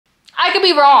I could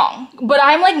be wrong, but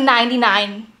I'm like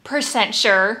 99%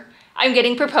 sure I'm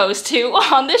getting proposed to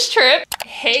on this trip.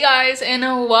 Hey guys, and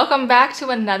welcome back to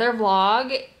another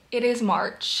vlog. It is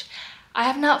March. I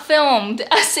have not filmed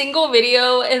a single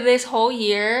video this whole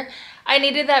year. I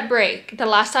needed that break. The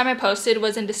last time I posted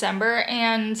was in December,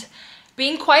 and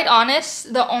being quite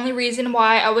honest, the only reason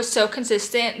why I was so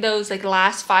consistent those like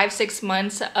last 5-6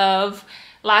 months of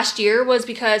last year was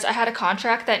because I had a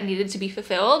contract that needed to be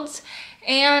fulfilled,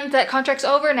 and that contract's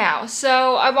over now.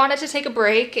 So I wanted to take a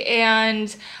break,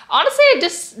 and honestly I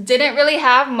just didn't really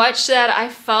have much that I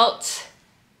felt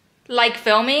like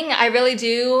filming. I really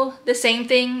do the same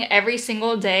thing every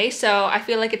single day, so I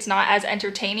feel like it's not as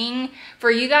entertaining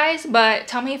for you guys, but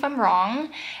tell me if I'm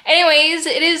wrong. Anyways,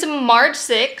 it is March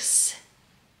 6th.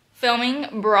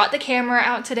 Filming, brought the camera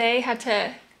out today, had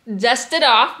to dust it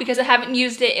off because I haven't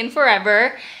used it in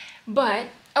forever, but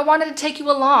I wanted to take you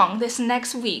along this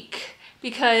next week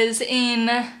because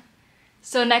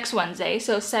next Wednesday,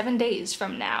 so 7 days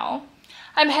from now,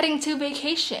 I'm heading to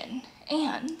vacation,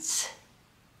 and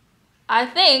I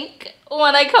think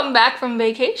when I come back from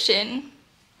vacation,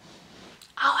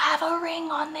 I'll have a ring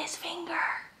on this finger.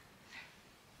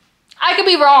 I could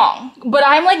be wrong, but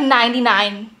I'm like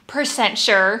 99%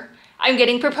 sure I'm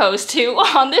getting proposed to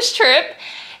on this trip,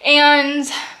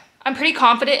 and I'm pretty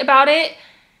confident about it.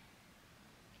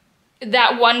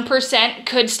 That 1%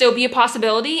 could still be a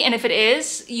possibility, and if it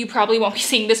is, you probably won't be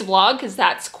seeing this vlog because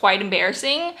that's quite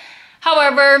embarrassing.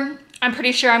 However, I'm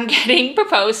pretty sure I'm getting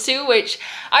proposed to, which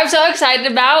I'm so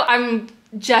excited about. I'm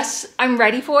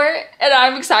ready for it, and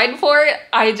I'm excited for it.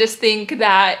 I just think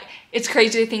that it's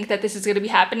crazy to think that this is going to be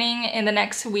happening in the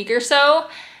next week or so.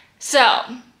 So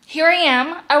here I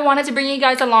am. I wanted to bring you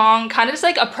guys along, kind of just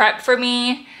like a prep for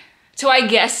me to, I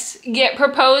guess, get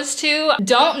proposed to.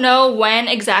 Don't know when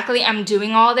exactly I'm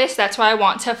doing all this. That's why I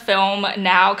want to film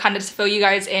now, kind of to fill you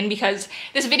guys in, because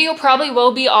this video probably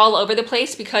will be all over the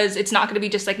place because it's not going to be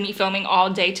just like me filming all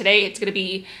day today. It's going to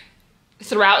be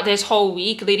throughout this whole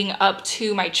week leading up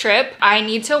to my trip. I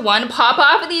need to, one, pop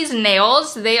off these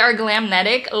nails. They are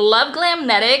Glamnetic. Love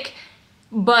Glamnetic,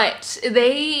 but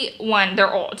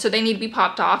they're old, so they need to be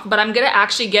popped off. But I'm gonna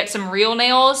actually get some real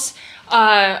nails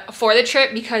for the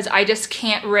trip because I just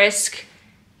can't risk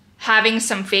having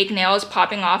some fake nails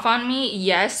popping off on me.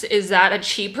 Yes, is that a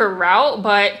cheaper route?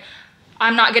 But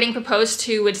I'm not getting proposed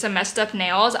to with some messed up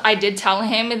nails. I did tell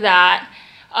him that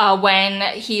when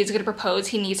he's gonna propose,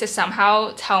 he needs to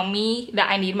somehow tell me that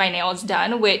I need my nails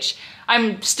done, which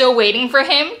I'm still waiting for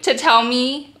him to tell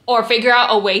me or figure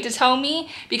out a way to tell me,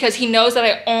 because he knows that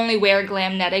I only wear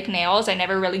Glamnetic nails. I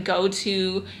never really go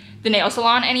to the nail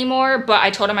salon anymore, but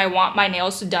I told him I want my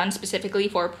nails done specifically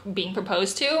for being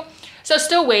proposed to. So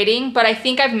still waiting, but I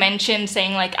think I've mentioned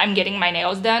saying like I'm getting my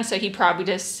nails done, so he probably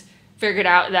just figured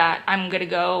out that I'm gonna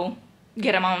go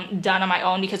get them done on my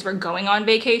own because we're going on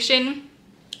vacation.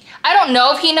 I don't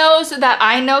know if he knows that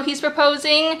I know he's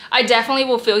proposing. I definitely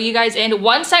will fill you guys in.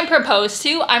 Once I'm proposed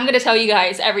to, I'm gonna tell you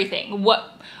guys everything. What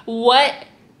led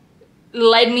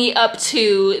me up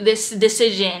to this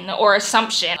decision or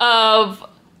assumption of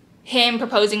him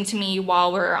proposing to me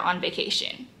while we're on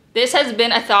vacation. This has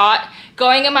been a thought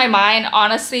going in my mind,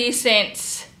 honestly,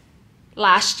 since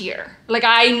last year. Like,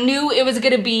 I knew it was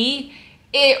gonna be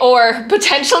it, or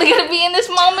potentially gonna be in this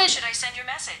moment. Should I send your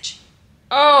message?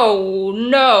 Oh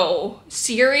no,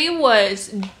 Siri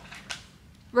was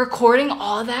recording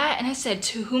all that, and I said,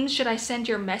 to whom should I send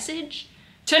your message?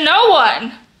 To no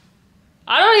one.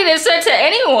 I don't need to send to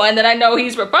anyone that I know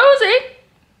he's proposing.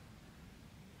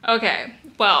 Okay,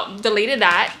 well, deleted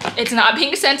that. It's not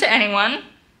being sent to anyone.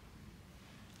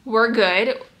 We're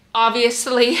good.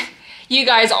 Obviously, you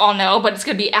guys all know, but it's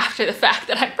gonna be after the fact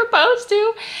that I'm proposed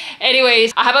to.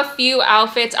 Anyways, I have a few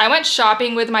outfits. I went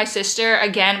shopping with my sister.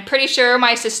 Again, pretty sure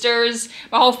my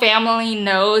whole family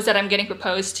knows that I'm getting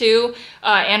proposed to,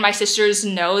 and my sisters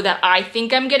know that I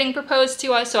think I'm getting proposed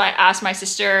to. So I asked my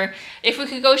sister if we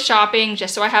could go shopping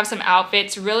just so I have some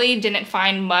outfits. Really didn't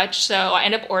find much, so I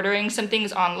ended up ordering some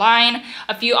things online.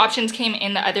 A few options came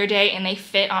in the other day and they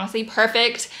fit honestly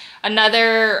perfect.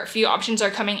 Another few options are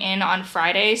coming in on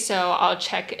Friday, so I'll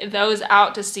check those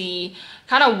out to see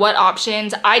kind of what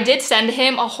options. I did send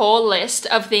him a whole list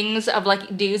of things of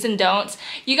like do's and don'ts.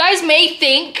 You guys may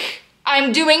think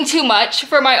I'm doing too much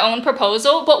for my own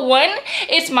proposal, but one,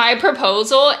 it's my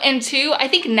proposal, and two, I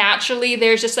think naturally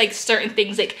there's just like certain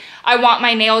things, like I want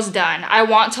my nails done. I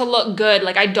want to look good.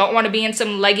 Like I don't want to be in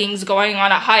some leggings going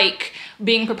on a hike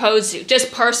being proposed to,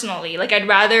 just personally. Like I'd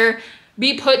rather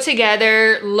be put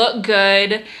together, look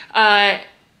good,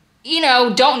 you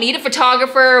know, don't need a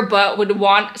photographer, but would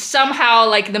want somehow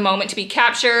like the moment to be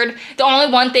captured. The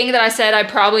only one thing that I said I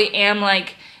probably am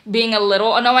like being a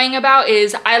little annoying about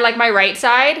is I like my right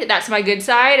side. That's my good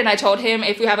side. And I told him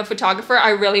if we have a photographer, I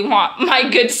really want my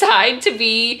good side to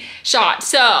be shot.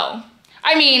 So,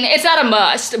 I mean, it's not a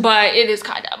must, but it is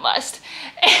kind of a must.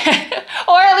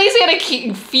 Or at least get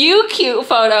a few cute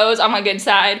photos on my good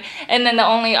side. And then the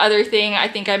only other thing I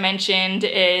think I mentioned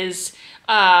is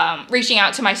reaching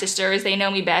out to my sisters. They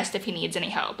know me best if he needs any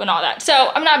help and all that.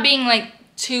 So I'm not being like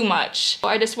too much.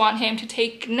 I just want him to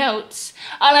take notes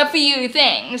on a few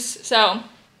things. So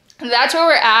that's where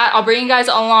we're at. I'll bring you guys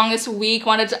along this week.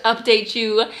 Wanted to update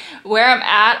you where I'm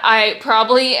at. I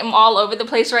probably am all over the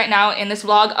place right now in this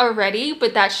vlog already,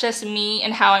 but that's just me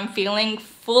and how I'm feeling.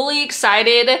 Fully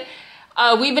excited.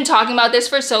 We've been talking about this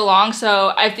for so long,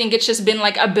 so I think it's just been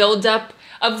like a build-up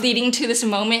of leading to this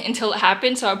moment until it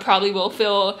happens. So I probably will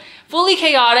feel fully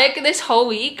chaotic this whole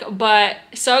week, but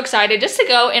so excited just to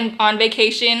go and on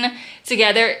vacation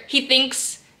together. He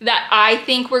thinks that I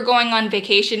think we're going on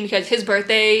vacation because his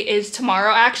birthday is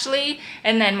tomorrow actually,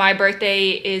 and then my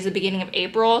birthday is the beginning of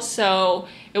April, so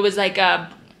it was like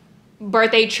a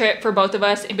birthday trip for both of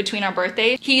us in between our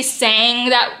birthdays. He's saying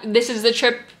that this is the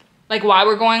trip, like why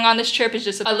we're going on this trip is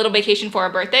just a little vacation for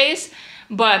our birthdays,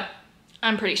 but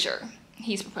I'm pretty sure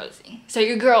he's proposing. So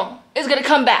your girl is gonna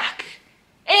come back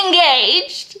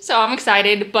engaged. So I'm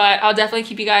excited, but I'll definitely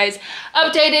keep you guys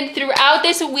updated throughout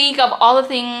this week of all the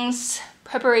things,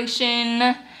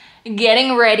 preparation,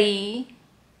 getting ready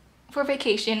for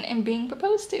vacation and being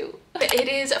proposed to. It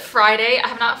is Friday. I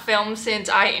have not filmed since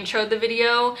I introed the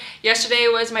video. Yesterday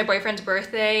was my boyfriend's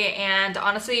birthday, and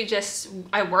honestly just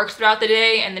I worked throughout the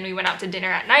day and then we went out to dinner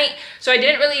at night. So I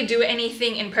didn't really do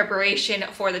anything in preparation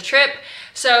for the trip.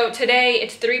 So today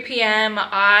it's 3 p.m.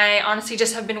 I honestly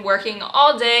just have been working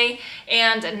all day,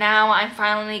 and now I'm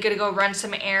finally gonna go run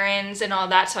some errands and all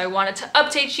that. So I wanted to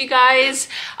update you guys.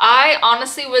 I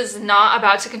honestly was not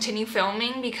about to continue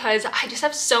filming because I just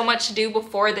have so much to do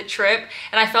before the trip,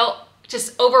 and I felt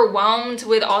just overwhelmed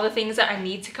with all the things that I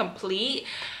need to complete.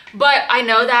 But I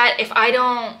know that if I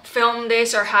don't film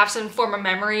this or have some form of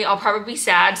memory, I'll probably be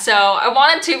sad. So I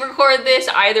wanted to record this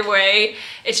either way.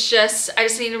 It's just, I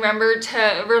just need to remember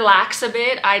to relax a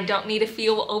bit. I don't need to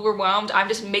feel overwhelmed. I'm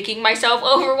just making myself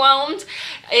overwhelmed.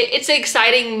 It's an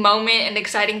exciting moment and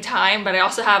exciting time, but I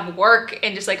also have work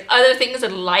and just like other things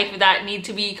in life that need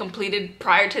to be completed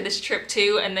prior to this trip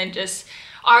too. And then just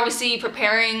obviously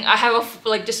preparing. I have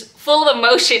like just full of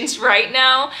emotions right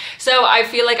now, so I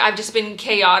feel like I've just been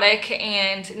chaotic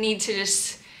and need to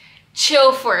just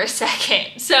chill for a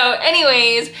second. So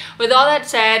anyways, with all that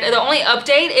said, the only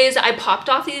update is I popped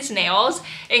off these nails,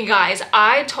 and guys,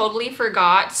 I totally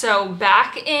forgot. So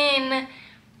back in,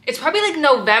 it's probably like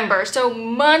November, so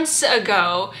months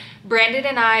ago, Brandon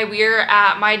and I, we were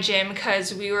at my gym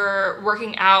because we were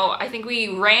working out. I think we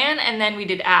ran and then we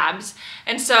did abs,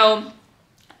 and so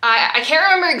I can't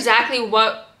remember exactly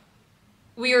what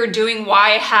we were doing,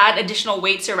 why I had additional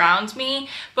weights around me,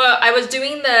 but I was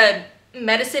doing the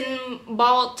medicine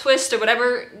ball twist or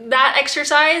whatever, that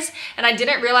exercise, and I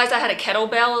didn't realize I had a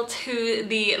kettlebell to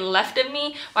the left of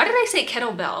me. Why did I say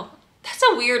kettlebell? That's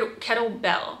a weird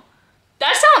kettlebell.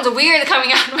 That sounds weird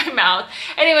coming out of my mouth.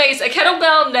 Anyways, a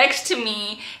kettlebell next to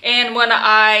me, and when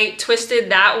I twisted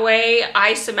that way,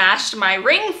 I smashed my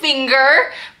ring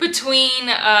finger between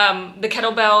the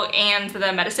kettlebell and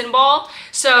the medicine ball.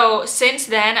 So since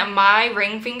then, my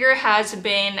ring finger has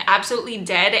been absolutely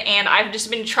dead, and I've just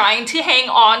been trying to hang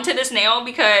on to this nail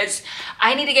because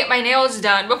I need to get my nails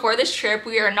done before this trip.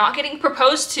 We are not getting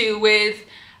proposed to with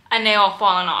a nail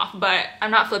falling off, but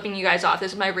I'm not flipping you guys off.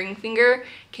 This is my ring finger.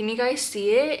 Can you guys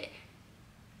see it?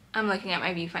 I'm looking at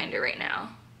my viewfinder right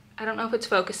now. I don't know if it's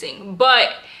focusing, but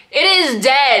it is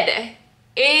dead.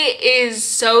 It is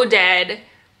so dead,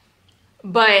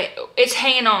 but it's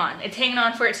hanging on. It's hanging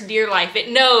on for its dear life.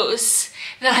 It knows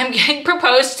that I'm getting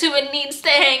proposed to and needs to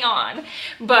hang on.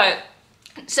 But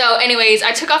so anyways,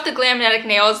 I took off the Glamnetic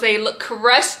nails. They look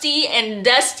crusty and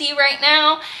dusty right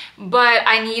now, but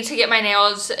I need to get my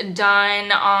nails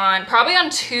done on probably on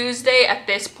Tuesday at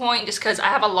this point, just because I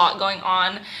have a lot going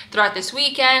on throughout this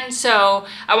weekend. So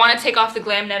I want to take off the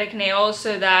Glamnetic nails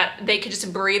so that they could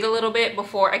just breathe a little bit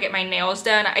before I get my nails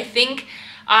done. I think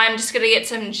I'm just gonna get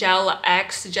some Gel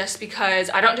X just because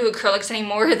I don't do acrylics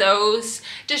anymore. Those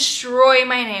destroy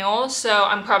my nails, so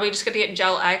I'm probably just gonna get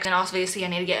Gel X. And obviously I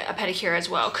need to get a pedicure as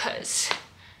well because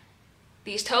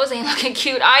these toes ain't looking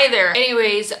cute either.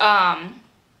 Anyways, I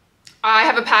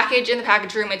have a package in the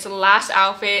package room. It's the last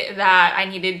outfit that I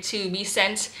needed to be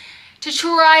sent to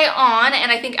try on,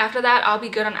 and I think after that I'll be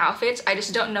good on outfits. I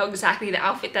just don't know exactly the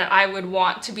outfit that I would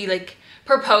want to be like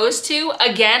proposed to.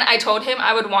 Again, I told him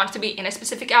I would want to be in a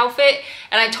specific outfit,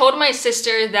 and I told my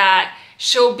sister that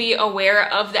she'll be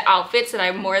aware of the outfits that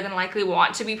I more than likely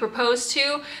want to be proposed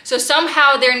to. So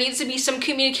somehow there needs to be some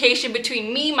communication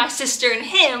between me, my sister, and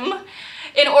him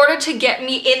in order to get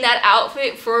me in that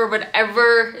outfit for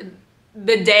whatever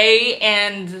the day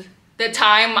and the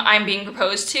time I'm being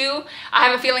proposed to. I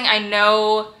have a feeling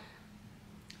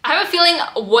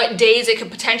what days it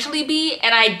could potentially be,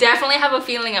 and I definitely have a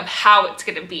feeling of how it's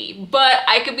gonna be, but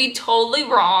I could be totally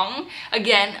wrong.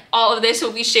 Again, all of this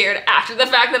will be shared after the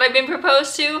fact that I've been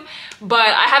proposed to, but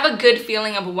I have a good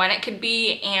feeling of when it could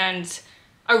be and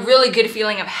a really good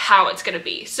feeling of how it's gonna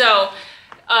be. So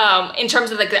in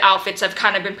terms of like the outfits I've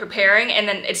kind of been preparing, and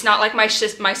then it's not like my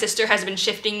sister has been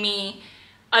shifting me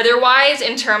otherwise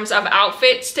in terms of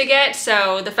outfits to get.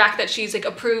 So the fact that she's like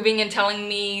approving and telling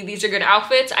me these are good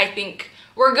outfits, I think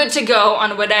we're good to go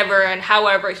on whatever and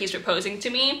however he's proposing to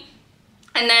me.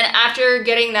 And then after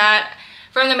getting that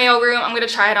from the mailroom, I'm gonna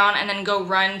try it on and then go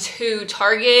run to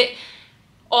Target,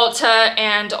 Ulta,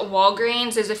 and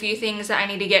Walgreens. There's a few things that I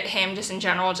need to get him just in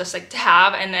general, just like to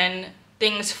have, and then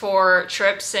things for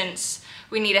trips since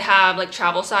we need to have like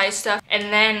travel size stuff.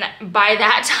 And then by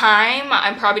that time,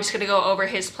 I'm probably just gonna go over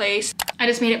his place. I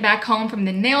just made it back home from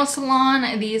the nail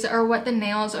salon. These are what the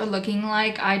nails are looking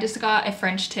like. I just got a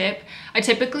French tip. I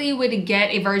typically would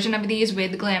get a version of these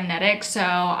with Glamnetic, so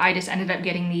I just ended up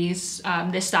getting these,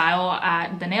 this style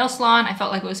at the nail salon. I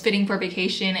felt like it was fitting for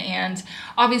vacation, and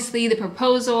obviously the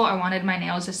proposal, I wanted my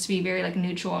nails just to be very like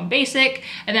neutral and basic,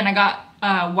 and then I got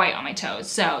white on my toes.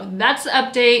 So that's the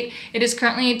update. It is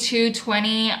currently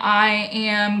 2:20. I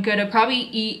am gonna probably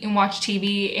eat and watch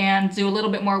TV and do a little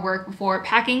bit more work before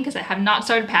packing because I have not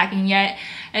started packing yet.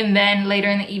 And then later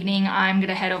in the evening, I'm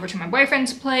gonna head over to my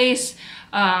boyfriend's place.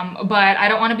 But I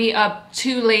don't want to be up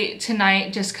too late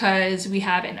tonight just because we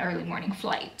have an early morning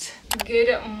flight.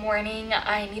 Good morning.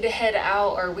 I need to head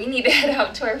out, or we need to head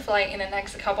out to our flight in the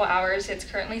next couple hours. It's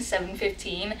currently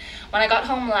 7:15. When I got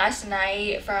home last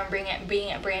night from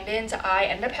being at Brandon's, I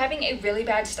ended up having a really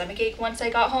bad stomachache once I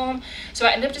got home. So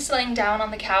I ended up just laying down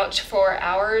on the couch for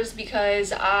hours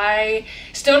because I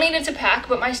still needed to pack,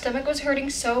 but my stomach was hurting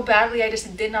so badly I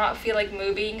just did not feel like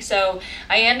moving. So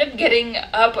I ended up getting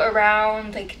up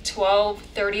around like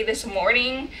 12:30 this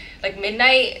morning, like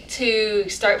midnight, to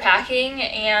start packing,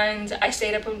 and I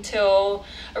stayed up until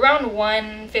around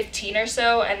 1:15 or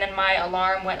so, and then my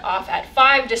alarm went off at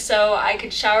 5 just so I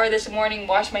could shower this morning,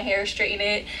 wash my hair, straighten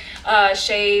it,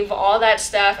 shave, all that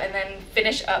stuff, and then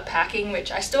finish up packing,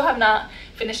 which I still have not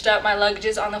finished up. My luggage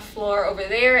is on the floor over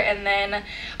there, and then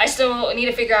I still need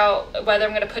to figure out whether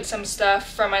I'm going to put some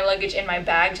stuff from my luggage in my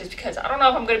bag, just because I don't know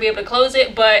if I'm going to be able to close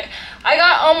it, but I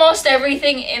got almost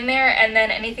everything in there, and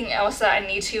then anything else that I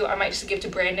need to, I might just give to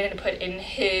Brandon to put in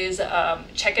his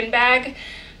check-in bag,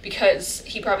 because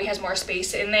he probably has more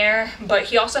space in there, but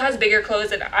he also has bigger clothes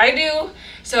than I do,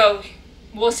 so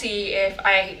we'll see if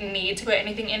I need to put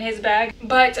anything in his bag.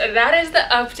 But that is the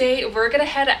update. We're gonna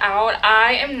head out.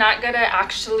 I am not gonna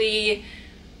actually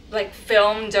like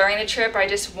film during the trip. I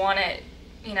just want it,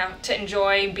 you know, to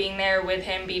enjoy being there with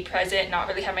him, be present, not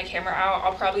really have my camera out.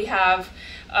 I'll probably have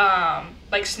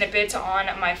like snippets on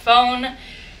my phone,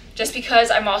 just because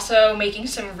I'm also making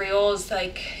some reels,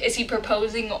 like is he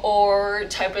proposing or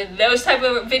those type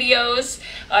of videos.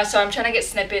 So I'm trying to get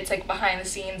snippets like behind the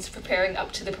scenes preparing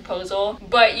up to the proposal.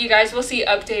 But you guys will see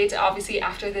updates obviously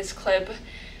after this clip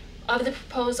of the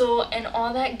proposal and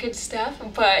all that good stuff.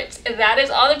 But that is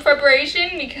all the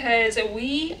preparation because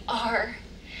we are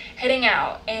heading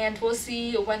out, and we'll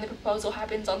see when the proposal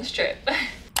happens on this trip.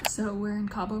 So we're in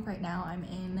Cabo right now. I'm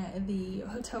in the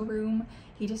hotel room.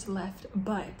 He just left,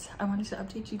 but I wanted to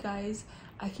update you guys.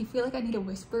 I feel like I need to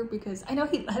whisper because I know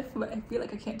he left, but I feel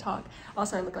like I can't talk.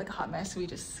 Also, I look like a hot mess. We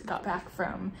just got back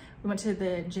from, we went to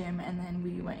the gym, and then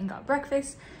we went and got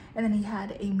breakfast, and then he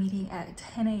had a meeting at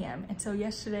 10 a.m. And so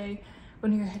yesterday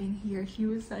when we were heading here, he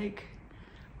was like,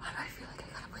 why do I feel like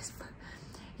I gotta whisper?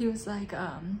 He was like,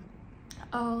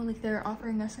 oh, like they're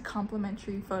offering us a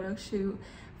complimentary photo shoot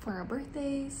for our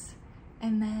birthdays.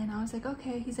 And then I was like,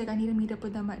 okay. He's like, I need to meet up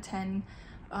with them at 10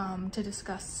 to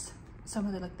discuss some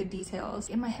of the details.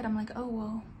 In my head, I'm like, oh,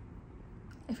 well,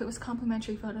 if it was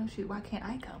complimentary photo shoot, why can't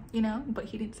I come, you know? But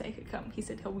he didn't say he could come. He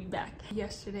said he'll be back.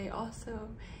 Yesterday also,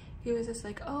 he was just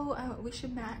like, oh, we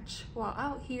should match while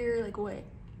out here. Like, what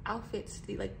outfits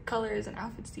do you, like colors and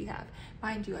outfits do you have?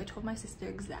 Mind you, I told my sister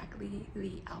exactly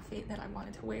the outfit that I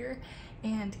wanted to wear,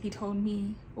 and he told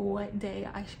me what day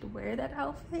I should wear that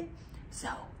outfit. So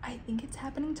I think it's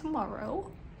happening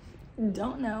tomorrow.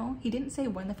 don't know. He didn't say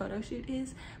when the photo shoot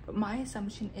is, but my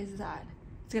assumption is that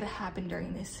it's gonna happen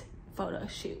during this photo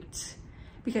shoot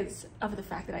because of the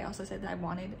fact that I also said that I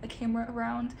wanted a camera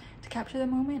around to capture the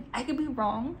moment. I could be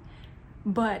wrong,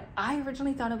 but I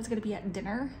originally thought it was gonna be at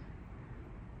dinner.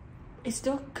 It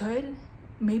still could.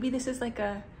 Maybe this is like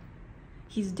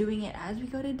he's doing it as we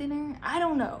go to dinner. I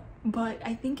don't know, but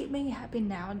I think it may happen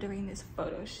now during this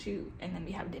photo shoot and then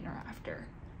we have dinner after.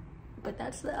 But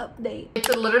that's the update. It's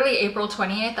literally April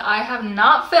 20th. I have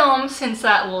not filmed since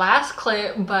that last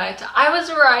clip, but I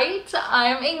was right.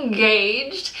 I'm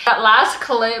engaged. That last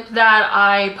clip that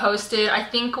I posted, I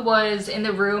think was in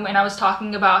the room, and I was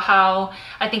talking about how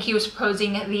I think he was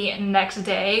proposing the next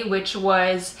day, which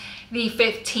was the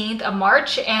 15th of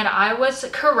March, and I was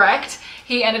correct.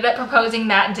 He ended up proposing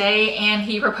that day, and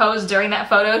he proposed during that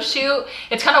photo shoot.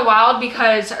 It's kind of wild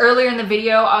because earlier in the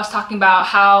video I was talking about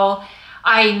how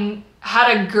I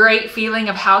had a great feeling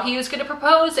of how he was going to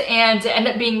propose, and it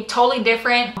ended up being totally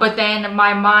different. But then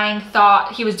my mind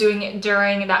thought he was doing it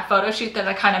during that photo shoot that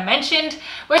I kind of mentioned,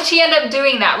 which he ended up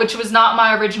doing that, which was not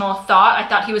my original thought. I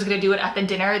thought he was going to do it at the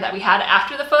dinner that we had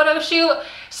after the photo shoot.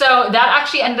 So that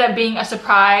actually ended up being a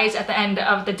surprise at the end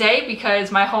of the day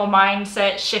because my whole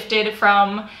mindset shifted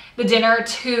from the dinner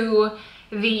to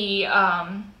the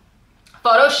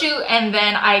photo shoot, and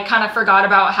then I kind of forgot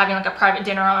about having like a private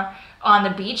dinner on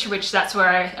the beach, which that's where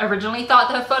I originally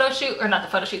thought the photo shoot, or not the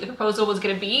photo shoot, the proposal was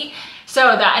gonna be. So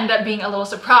that ended up being a little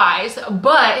surprise,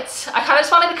 but I kind of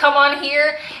just wanted to come on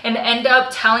here and end up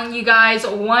telling you guys,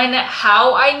 one,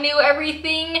 how I knew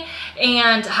everything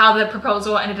and how the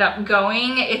proposal ended up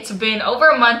going. It's been over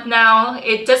a month now.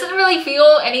 It doesn't really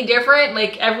feel any different.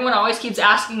 Like, everyone always keeps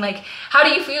asking, like, how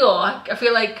do you feel? I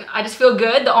feel like I just feel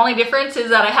good. The only difference is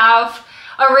that I have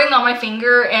a ring on my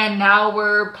finger, and now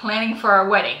we're planning for our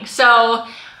wedding. So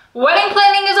wedding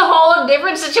planning is a whole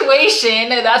different situation.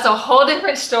 That's a whole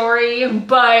different story,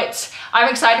 but I'm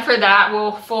excited for that.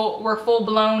 We're full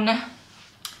blown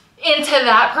into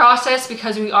that process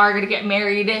because we are going to get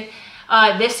married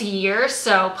this year.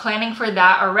 So planning for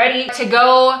that already. To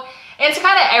go into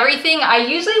kind of everything, I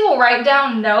usually will write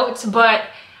down notes, but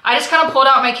I just kind of pulled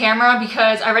out my camera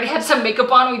because I already had some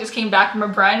makeup on. We just came back from a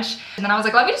brunch. And then I was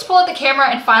like, let me just pull out the camera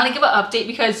and finally give an update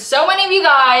because so many of you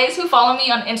guys who follow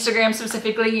me on Instagram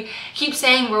specifically keep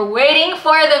saying we're waiting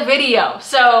for the video.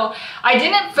 So I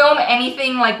didn't film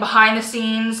anything like behind the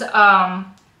scenes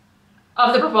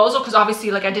of the proposal because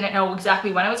obviously like I didn't know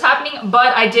exactly when it was happening, but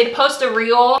I did post a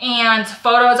reel and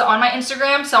photos on my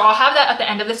Instagram, so I'll have that at the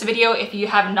end of this video if you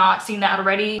have not seen that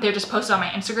already. They're just posted on my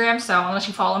Instagram, so unless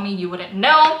you follow me you wouldn't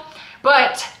know.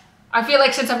 But I feel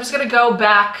like since I'm just gonna go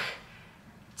back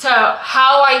to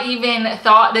how I even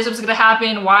thought this was gonna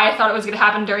happen, why I thought it was gonna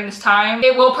happen during this time,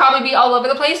 it will probably be all over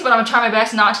the place, but I'm gonna try my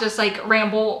best not to just like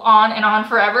ramble on and on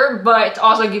forever, but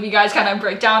also give you guys kind of a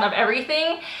breakdown of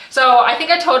everything. So I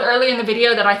think I told earlier in the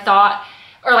video that I thought,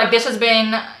 or like this has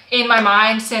been in my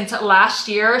mind since last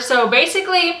year. So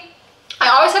basically, I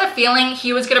always had a feeling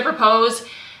he was gonna propose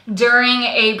during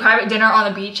a private dinner on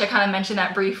the beach. I kind of mentioned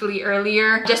that briefly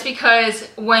earlier, just because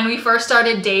when we first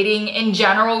started dating in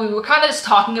general, we were kind of just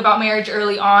talking about marriage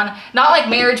early on, not like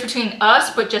marriage between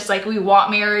us, but just like we want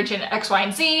marriage and X, Y,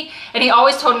 and Z. And he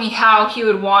always told me how he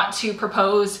would want to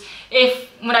propose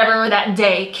if whenever that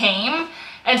day came.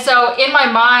 And so in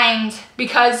my mind,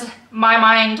 because my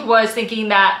mind was thinking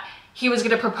that he was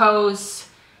going to propose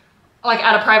like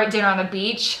at a private dinner on the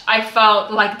beach, I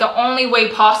felt like the only way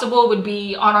possible would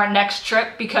be on our next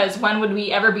trip, because when would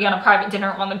we ever be on a private dinner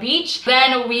on the beach?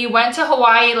 Then we went to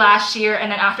Hawaii last year,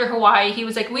 and then after Hawaii, he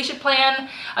was like, we should plan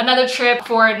another trip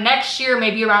for next year,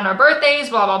 maybe around our birthdays,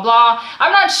 blah, blah, blah.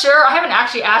 I'm not sure. I haven't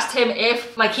actually asked him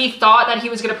if like he thought that he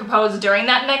was gonna propose during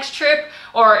that next trip,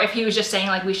 or if he was just saying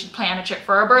like we should plan a trip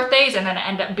for our birthdays, and then it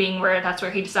ended up being where that's where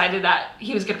he decided that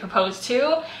he was gonna propose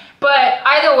to. But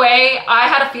either way, I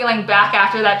had a feeling back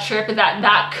after that trip that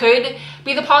that could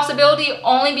be the possibility,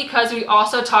 only because we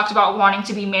also talked about wanting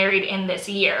to be married in this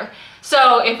year.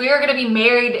 So if we were going to be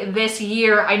married this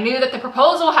year, I knew that the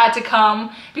proposal had to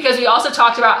come, because we also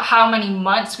talked about how many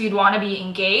months we'd want to be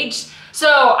engaged.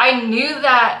 So I knew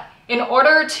that in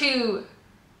order to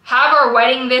have our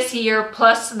wedding this year,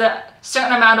 plus the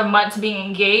certain amount of months being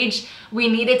engaged, we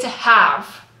needed to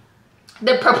have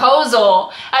the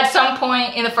proposal at some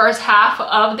point in the first half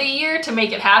of the year to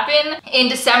make it happen. In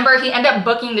December, he ended up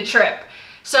booking the trip.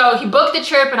 So he booked the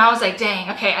trip, and I was like,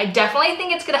 dang, okay, I definitely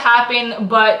think it's gonna happen,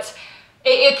 but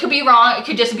it could be wrong. It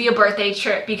could just be a birthday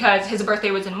trip, because his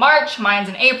birthday was in March, mine's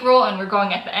in April, and we're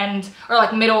going at the end, or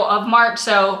like middle of March,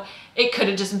 so it could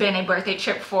have just been a birthday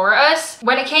trip for us.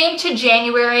 When it came to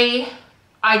January,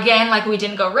 again, like we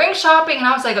didn't go ring shopping, and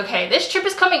I was like, okay, this trip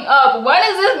is coming up. When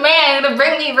is this man gonna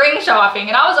bring me ring shopping?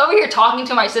 And I was over here talking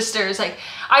to my sisters, like,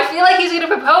 I feel like he's gonna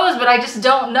propose, but I just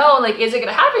don't know, like, is it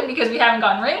gonna happen because we haven't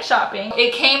gone ring shopping?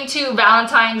 It came to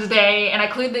Valentine's Day, and I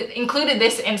included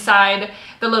this inside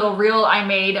the little reel I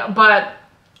made, but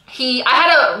I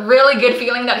had a really good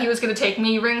feeling that he was gonna take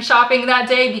me ring shopping that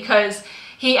day, because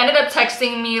he ended up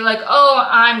texting me like, oh,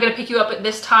 I'm gonna pick you up at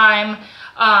this time,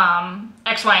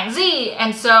 X, Y, and Z.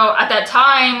 And so at that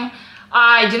time,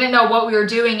 I didn't know what we were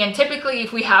doing, and typically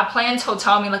if we have plans, he'll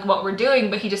tell me like what we're doing,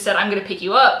 but he just said, I'm gonna pick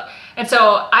you up. And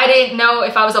so I didn't know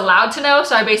if I was allowed to know,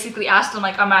 so I basically asked him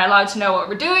like, am I allowed to know what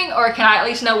we're doing, or can I at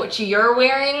least know what you're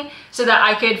wearing so that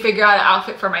I could figure out an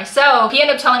outfit for myself? He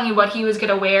ended up telling me what he was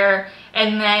gonna wear,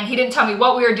 and then he didn't tell me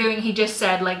what we were doing. He just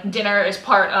said like dinner is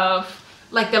part of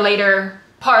like the later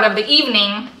part of the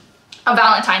evening of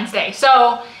Valentine's Day.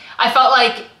 So I felt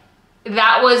like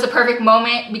that was the perfect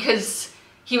moment, because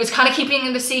he was kind of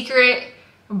keeping the secret,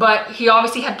 but he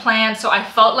obviously had plans, so I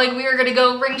felt like we were gonna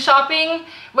go ring shopping,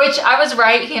 which I was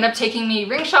right. He ended up taking me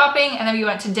ring shopping, and then we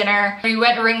went to dinner. We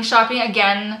went ring shopping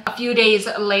again a few days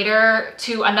later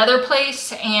to another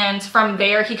place, and from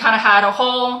there he kind of had a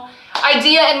whole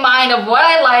idea in mind of what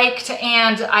I liked,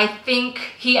 and I think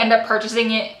he ended up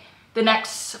purchasing it the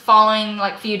next following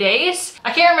like few days.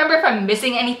 I can't remember if I'm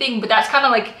missing anything, but that's kind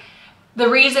of like the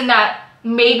reason that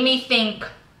made me think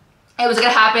it was gonna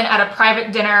happen at a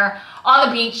private dinner on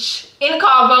the beach in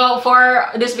Cabo for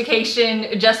this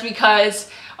vacation, just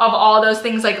because of all those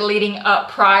things like leading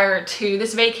up prior to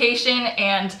this vacation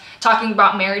and talking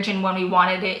about marriage and when we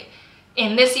wanted it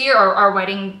in this year, or our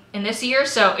wedding in this year.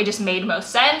 So it just made most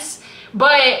sense.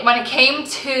 But when it came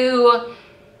to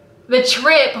the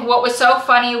trip, what was so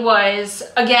funny was,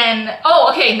 again, oh,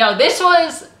 okay, no, this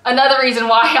was another reason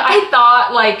why I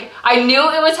thought, like, I knew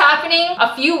it was happening.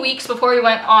 A few weeks before we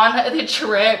went on the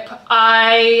trip,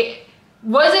 I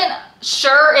wasn't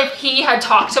sure if he had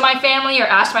talked to my family or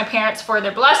asked my parents for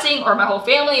their blessing, or my whole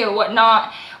family or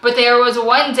whatnot. But there was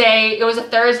one day, it was a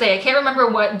Thursday, I can't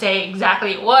remember what day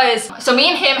exactly it was. So me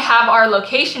and him have our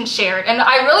location shared, and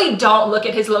I really don't look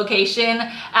at his location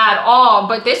at all.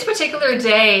 But this particular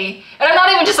day, and I'm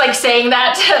not even just like saying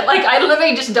that, like I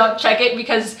literally just don't check it,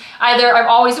 because either I'm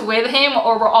always with him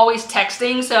or we're always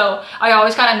texting, so I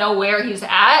always kind of know where he's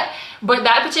at. But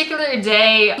that particular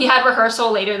day, he had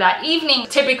rehearsal later that evening.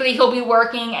 Typically he'll be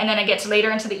working, and then it gets later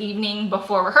into the evening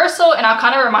before rehearsal, and I'll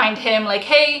kind of remind him like,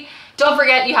 hey, don't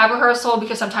forget you have rehearsal,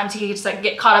 because sometimes he gets like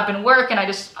get caught up in work, and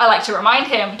I like to remind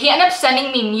him. He ended up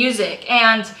sending me music,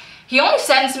 and he only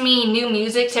sends me new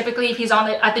music typically if he's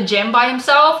at the gym by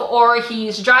himself or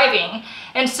he's driving.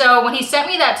 And so when he sent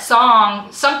me that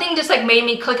song, something just like made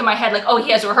me click in my head like, oh,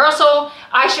 he has rehearsal.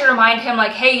 I should remind him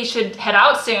like, hey, you should head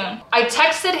out soon. I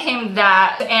texted him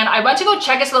that, and I went to go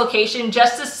check his location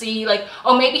just to see like,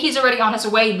 oh, maybe he's already on his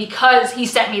way, because he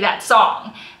sent me that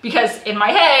song. Because in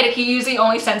my head, he usually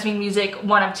only sends me music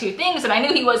one of two things, and I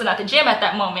knew he wasn't at the gym at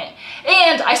that moment.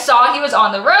 And I saw he was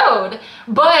on the road,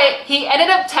 but he ended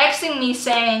up texting me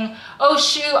saying, oh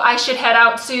shoot, I should head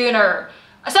out soon, or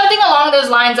something along those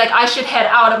lines, like I should head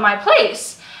out of my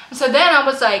place. And so then I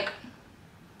was like,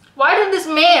 why did this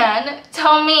man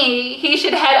tell me he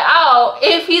should head out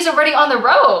if he's already on the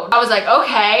road? I was like,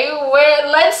 okay,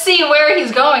 let's see where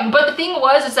he's going. But the thing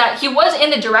was is that he was in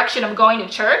the direction of going to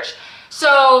church,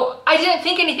 so I didn't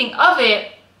think anything of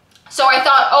it. So I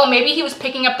thought, oh, maybe he was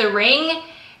picking up the ring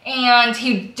and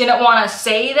he didn't want to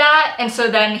say that, and so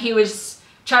then he was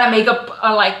trying to make up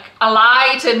a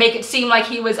lie to make it seem like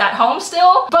he was at home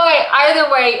still. But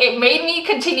either way, it made me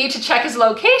continue to check his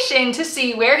location to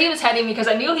see where he was heading, because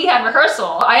I knew he had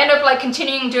rehearsal. I ended up like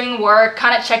continuing doing work,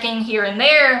 kind of checking here and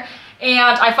there,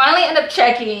 and I finally ended up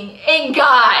checking, and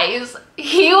guys,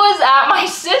 he was at my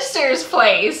sister's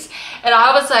place. And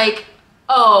I was like,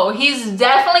 oh, he's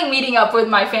definitely meeting up with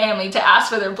my family to ask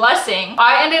for their blessing.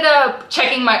 I ended up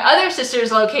checking my other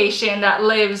sister's location that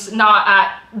lives not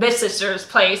at this sister's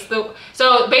place.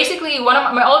 So basically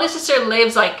my oldest sister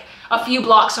lives like a few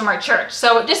blocks from our church.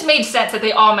 So it just made sense that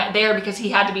they all met there, because he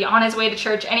had to be on his way to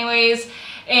church anyways.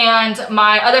 And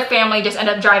my other family just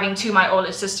ended up driving to my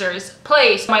oldest sister's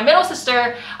place. My middle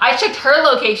sister, I checked her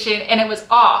location and it was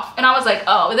off. And I was like,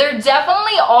 oh, they're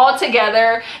definitely all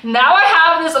together. Now I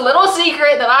have this little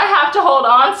secret that I have to hold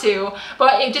on to.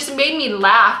 But it just made me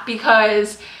laugh,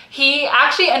 because he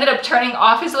actually ended up turning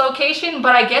off his location.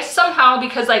 But I guess somehow,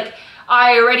 because like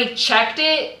I already checked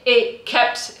it, it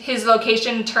kept his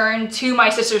location turned to my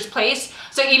sister's place.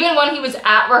 So even when he was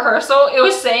at rehearsal, it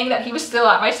was saying that he was still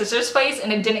at my sister's place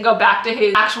and it didn't go back to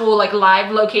his actual like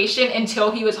live location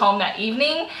until he was home that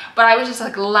evening. But I was just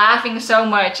like laughing so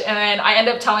much, and then I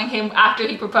ended up telling him after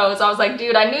he proposed, I was like,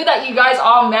 dude, I knew that you guys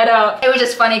all met up. It was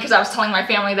just funny because I was telling my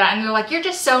family that and they're like, you're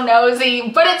just so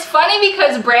nosy. But it's funny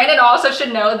because Brandon also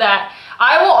should know that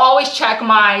I will always check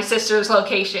my sister's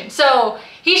location. So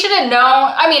he should have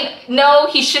known. I mean, no,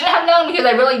 he shouldn't have known because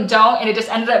I really don't, and it just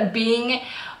ended up being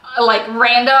like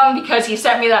random because he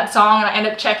sent me that song and I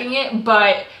ended up checking it.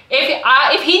 But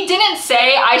if he didn't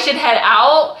say I should head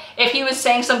out, if he was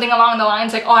saying something along the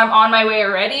lines like, oh, I'm on my way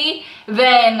already,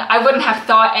 then I wouldn't have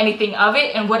thought anything of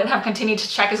it and wouldn't have continued to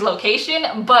check his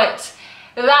location. But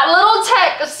that little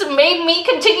text made me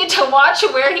continue to watch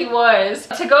where he was.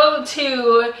 To go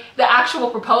to the actual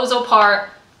proposal part,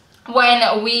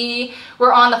 when we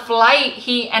were on the flight,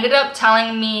 he ended up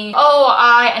telling me, oh,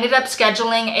 I ended up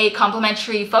scheduling a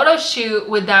complimentary photo shoot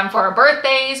with them for our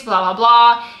birthdays, blah, blah,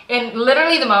 blah. And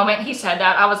literally the moment he said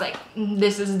that, I was like,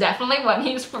 this is definitely when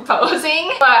he was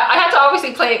proposing. But I had to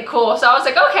obviously play it cool. So I was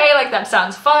like, okay, like that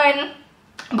sounds fun.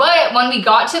 But when we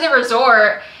got to the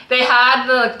resort, they had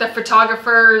the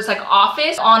photographer's like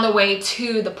office on the way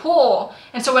to the pool.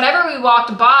 And so whenever we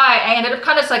walked by, I ended up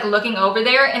kind of like looking over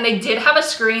there, and they did have a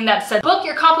screen that said, book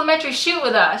your complimentary shoot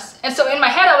with us. And so in my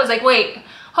head, I was like, wait,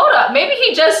 hold up, maybe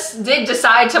he just did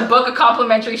decide to book a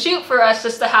complimentary shoot for us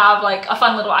just to have like a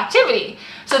fun little activity.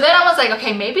 So then I was like,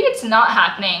 okay, maybe it's not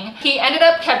happening. He ended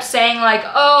up kept saying like,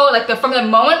 oh, like from the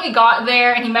moment we got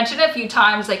there, and he mentioned it a few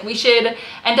times, like we should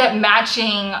end up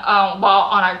matching while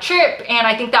on our trip. And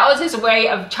I think that was his way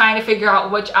of trying to figure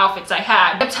out which outfits I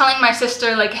had. I kept telling my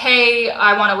sister like, hey,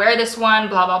 I want to wear this one,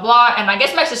 blah, blah, blah. And I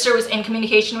guess my sister was in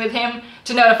communication with him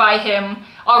to notify him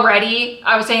already.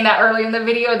 I was saying that earlier in the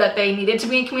video that they needed to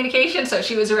be in communication, so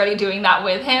she was already doing that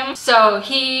with him. So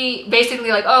he basically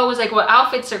like, oh, it was like, what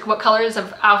outfits or what colors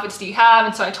of outfits do you have?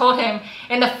 And so I told him,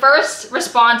 and the first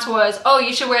response was, oh,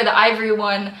 you should wear the ivory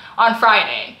one on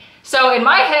Friday. So in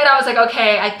my head, I was like,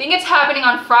 okay, I think it's happening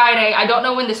on Friday. I don't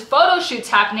know when this photo shoot's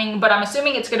happening, but I'm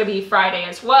assuming it's gonna be Friday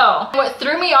as well. What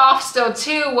threw me off still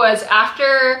too was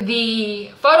after the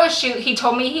photo shoot, he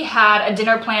told me he had a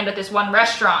dinner planned at this one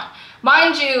restaurant.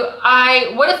 Mind you,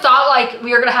 I would have thought like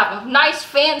we were gonna have a nice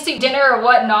fancy dinner or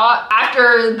whatnot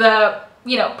after the,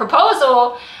 you know,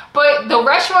 proposal, but the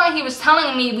restaurant he was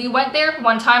telling me, we went there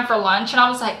one time for lunch, and I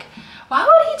was like, why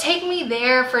would he take me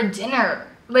there for dinner?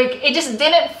 Like, it just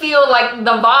didn't feel like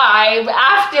the vibe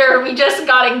after we just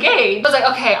got engaged. I was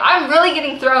like, okay, I'm really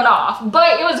getting thrown off,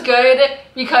 but it was good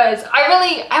because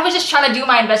I was just trying to do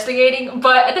my investigating,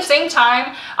 but at the same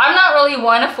time, I'm not really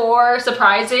one for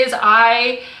surprises.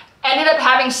 I ended up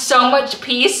having so much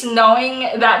peace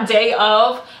knowing that day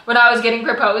of when I was getting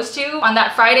proposed to. On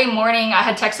that Friday morning, I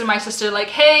had texted my sister like,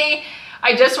 hey,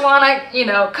 I just want to, you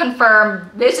know, confirm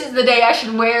this is the day I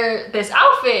should wear this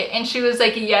outfit. And she was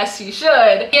like, yes, you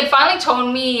should. He had finally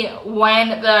told me when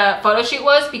the photo shoot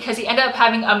was because he ended up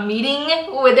having a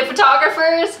meeting with the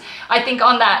photographers, I think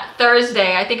on that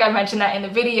Thursday. I think I mentioned that in the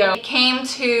video. It came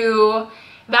to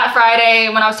that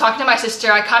Friday when I was talking to my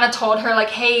sister, I kind of told her like,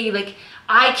 hey, like,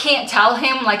 I can't tell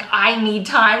him, like, I need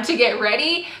time to get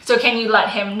ready, so can you let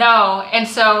him know? And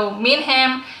so me and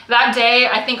him that day,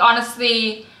 I think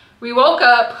honestly, we woke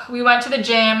up, we went to the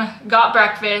gym, got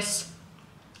breakfast,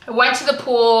 went to the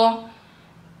pool,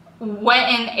 went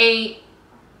and ate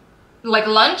like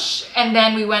lunch, and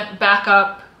then we went back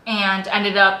up and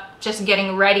ended up just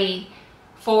getting ready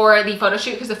for the photo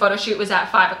shoot because the photo shoot was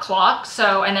at 5 o'clock.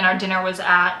 So, and then our dinner was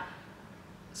at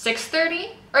 6:30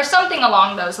 or something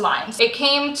along those lines. It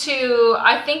came to,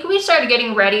 I think we started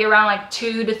getting ready around like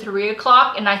 2 to 3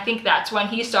 o'clock, and I think that's when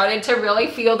he started to really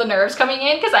feel the nerves coming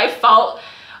in because I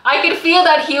could feel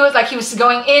that he was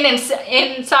going in and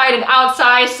inside and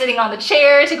outside, sitting on the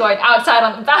chairs, going outside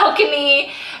on the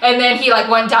balcony, and then he like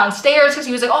went downstairs because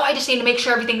he was like, oh, I just need to make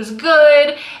sure everything's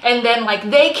good. And then like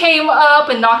they came up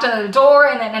and knocked on the door,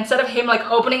 and then instead of him like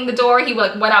opening the door, he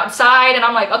like went outside, and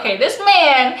I'm like, okay, this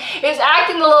man is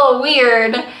acting a little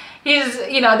weird. He's,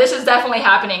 you know, this is definitely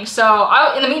happening. So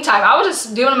in the meantime, I was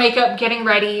just doing makeup, getting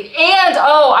ready, and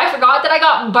oh, I forgot that I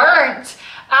got burnt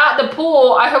at the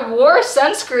pool. I wore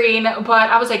sunscreen, but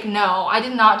I was like, no, I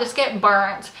did not just get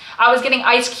burnt. I was getting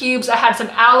ice cubes. I had some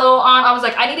aloe on. I was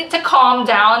like, I needed to calm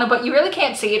down, but you really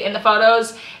can't see it in the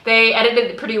photos. They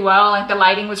edited it pretty well. Like the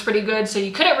lighting was pretty good, so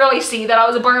you couldn't really see that I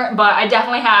was burnt, but I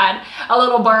definitely had a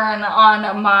little burn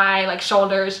on my like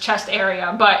shoulders, chest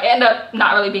area, but it ended up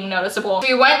not really being noticeable.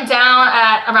 We went down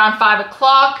at around 5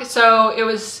 o'clock, so it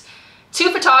was two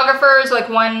photographers, like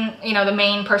one, you know, the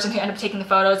main person who ended up taking the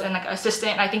photos, and like an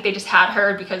assistant. I think they just had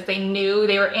her because they knew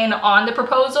they were in on the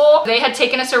proposal. They had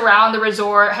taken us around the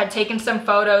resort, had taken some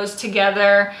photos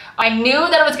together. I knew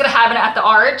that it was gonna happen at the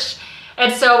Arch.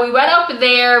 And so we went up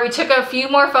there, we took a few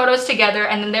more photos together,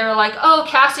 and then they were like, oh,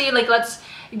 Cassie, like, let's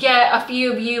get a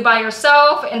few of you by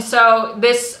yourself. And so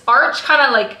this arch kind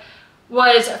of like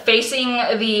was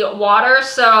facing the water.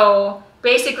 So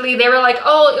basically they were like,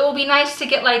 oh, it will be nice to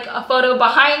get like a photo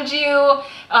behind you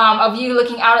of you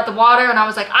looking out at the water. And I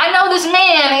was like, I know this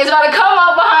man is about to come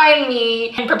up behind me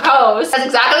and propose. That's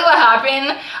exactly what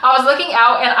happened. I was looking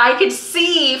out and I could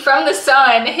see from the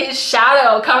sun his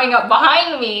shadow coming up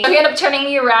behind me. So he ended up turning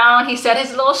me around. He said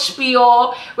his little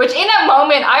spiel, which in that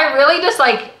moment I really just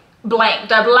like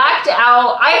blanked. I blacked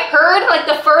out. I heard like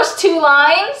the first two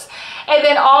lines, and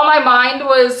then all my mind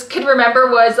could remember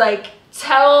was like,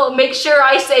 make sure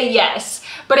I say yes.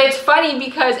 But it's funny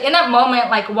because in that moment,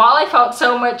 like while I felt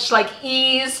so much like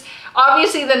ease,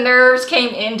 obviously the nerves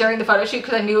came in during the photo shoot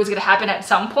because I knew it was gonna happen at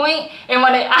some point. And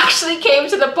when it actually came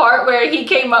to the part where he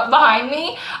came up behind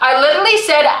me, I literally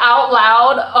said out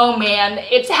loud, oh man,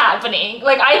 it's happening.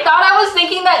 Like I thought I was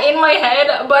thinking that in my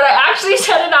head, but I actually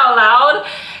said it out loud.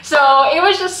 So it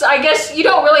was just, I guess you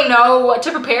don't really know what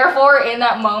to prepare for in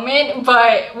that moment,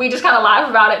 but we just kind of laugh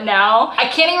about it now. I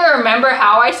can't even remember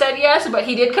how I said yes, but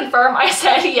he did confirm I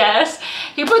said yes.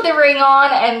 He put the ring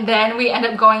on, and then we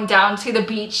ended up going down to the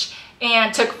beach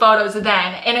and took photos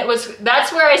then. And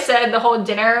that's where I said the whole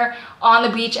dinner on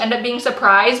the beach ended up being a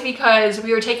surprise, because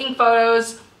we were taking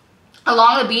photos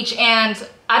along the beach, and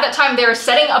at that time they were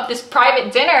setting up this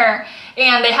private dinner,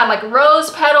 and they had like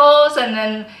rose petals and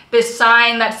then this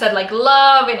sign that said like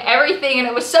love and everything, and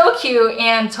it was so cute.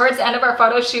 And towards the end of our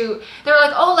photo shoot, they were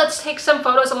like, oh, let's take some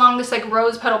photos along this like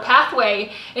rose petal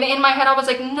pathway. And in my head I was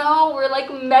like, no, we're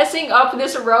like messing up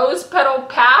this rose petal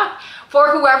path for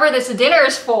whoever this dinner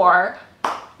is for,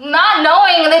 not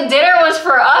knowing the dinner was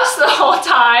for us the whole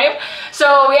time.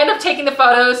 So we ended up taking the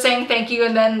photos, saying thank you,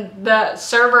 and then the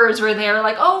servers were there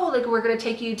like, oh, like we're gonna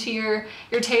take you to your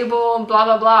table, blah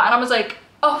blah blah. And I was like,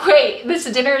 oh wait, this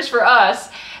dinner is for us.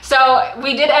 So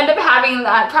we did end up having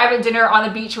that private dinner on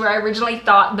the beach where I originally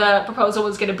thought the proposal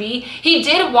was gonna be. He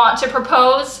did want to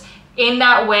propose in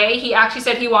that way. He actually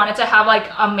said he wanted to have like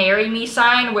a marry me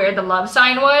sign where the love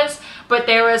sign was, but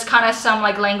there was kind of some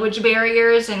like language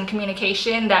barriers and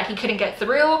communication that he couldn't get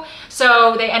through.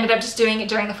 So they ended up just doing it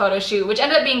during the photo shoot, which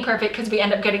ended up being perfect because we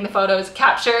ended up getting the photos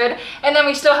captured, and then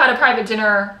we still had a private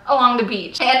dinner along the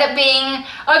beach. It ended up being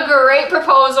a great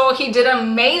proposal. He did an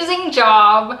amazing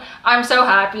job. I'm so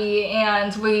happy.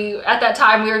 And at that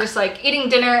time we were just like eating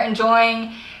dinner,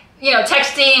 enjoying, you know,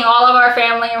 texting all of our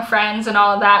family and friends and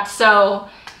all of that. So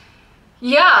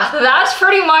yeah, that's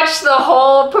pretty much the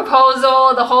whole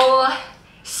proposal, the whole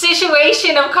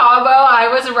situation of Cabo. I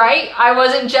was right. I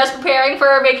wasn't just preparing for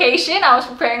a vacation, I was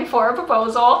preparing for a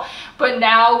proposal. But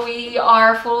now we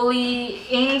are fully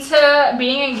into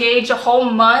being engaged, a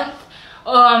whole month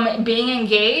being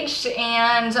engaged,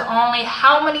 and only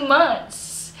how many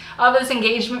months of this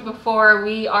engagement before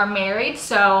we are married.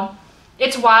 So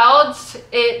it's wild.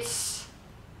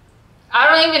 I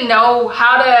don't even know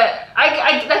how to,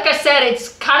 like I said,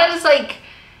 it's kind of just like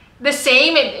the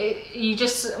same.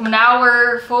 Now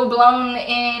we're full blown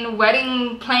in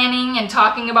wedding planning and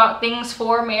talking about things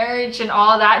for marriage and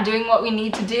all that, doing what we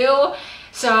need to do.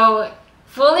 So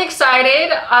fully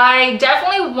excited. I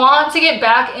definitely want to get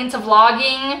back into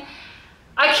vlogging.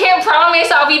 I can't promise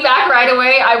I'll be back right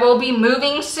away. I will be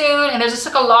moving soon, and there's just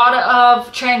like a lot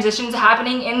of transitions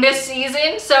happening in this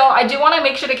season, so I do want to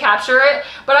make sure to capture it,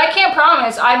 but I can't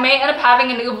promise. I may end up having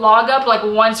a new vlog up like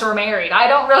once we're married. I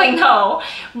don't really know,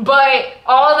 but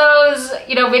all those,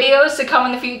 you know, videos to come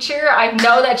in the future, I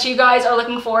know that you guys are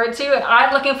looking forward to, and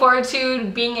I'm looking forward to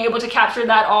being able to capture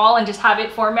that all and just have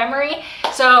it for memory.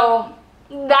 So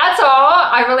that's all.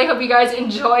 I really hope you guys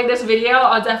enjoyed this video.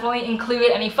 I'll definitely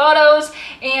include any photos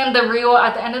and the reel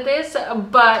at the end of this,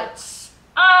 but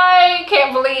I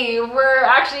can't believe we're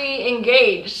actually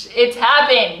engaged. It's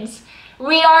happened.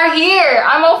 We are here.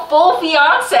 I'm a full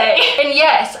fiance. And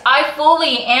yes, I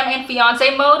fully am in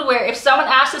fiance mode, where if someone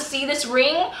asks to see this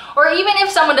ring, or even if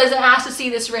someone doesn't ask to see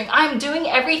this ring, I'm doing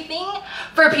everything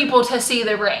for people to see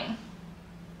the ring.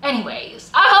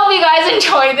 Anyways, I hope you guys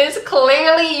enjoy this.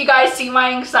 Clearly you guys see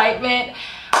my excitement,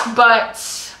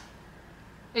 but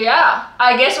yeah,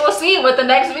 I guess we'll see what the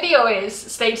next video is.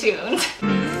 Stay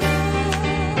tuned.